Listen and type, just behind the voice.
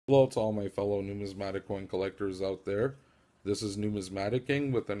Hello to all my fellow numismatic coin collectors out there. This is Numismatic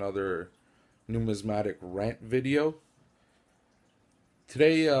King with another numismatic rant video.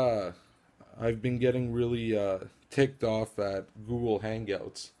 Today, I've been getting really ticked off at Google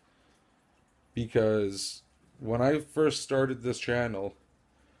Hangouts because when I first started this channel,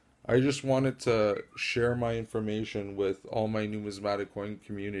 I just wanted to share my information with all my numismatic coin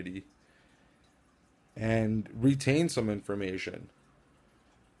community and retain some information.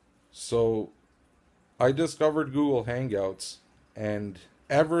 So I discovered Google Hangouts, and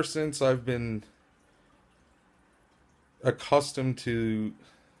ever since I've been accustomed to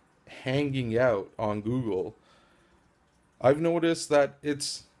hanging out on Google, I've noticed that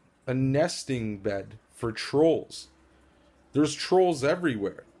it's a nesting bed for trolls. There's trolls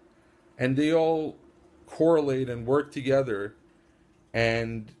everywhere, and they all correlate and work together,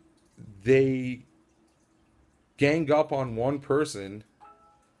 and they gang up on one person,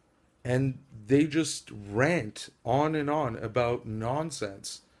 and they just rant on and on about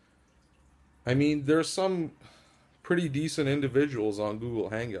nonsense. I mean, there's some pretty decent individuals on Google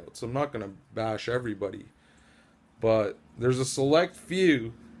Hangouts. I'm not going to bash everybody, but there's a select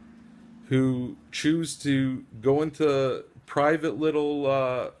few who choose to go into private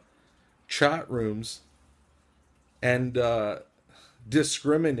little chat rooms and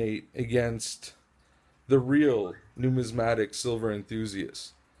discriminate against the real numismatic silver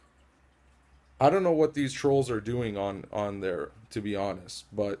enthusiasts. I don't know what these trolls are doing on there, to be honest,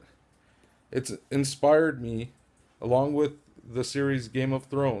 but it's inspired me, along with the series Game of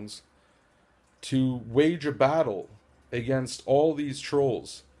Thrones, to wage a battle against all these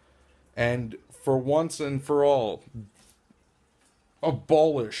trolls and for once and for all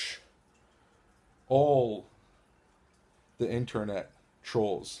abolish all the internet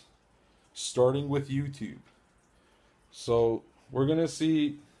trolls, starting with YouTube. So we're gonna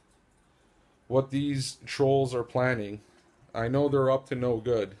see what these trolls are planning. I know they're up to no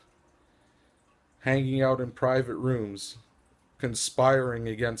good, hanging out in private rooms, conspiring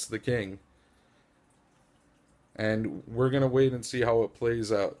against the king. And we're going to wait and see how it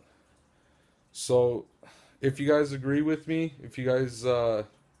plays out. So, if you guys agree with me, if you guys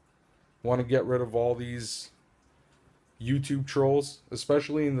want to get rid of all these YouTube trolls,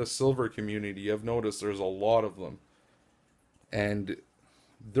 especially in the silver community, I've noticed there's a lot of them. And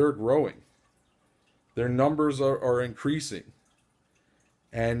they're growing. Their numbers are increasing.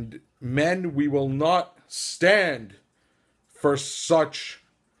 And men, we will not stand for such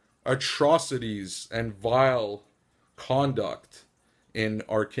atrocities and vile conduct in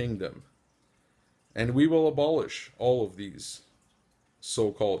our kingdom. And we will abolish all of these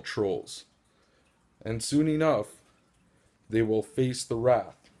so-called trolls. And soon enough, they will face the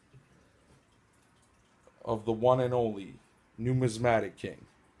wrath of the one and only Numismatic King.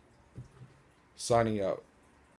 Signing out.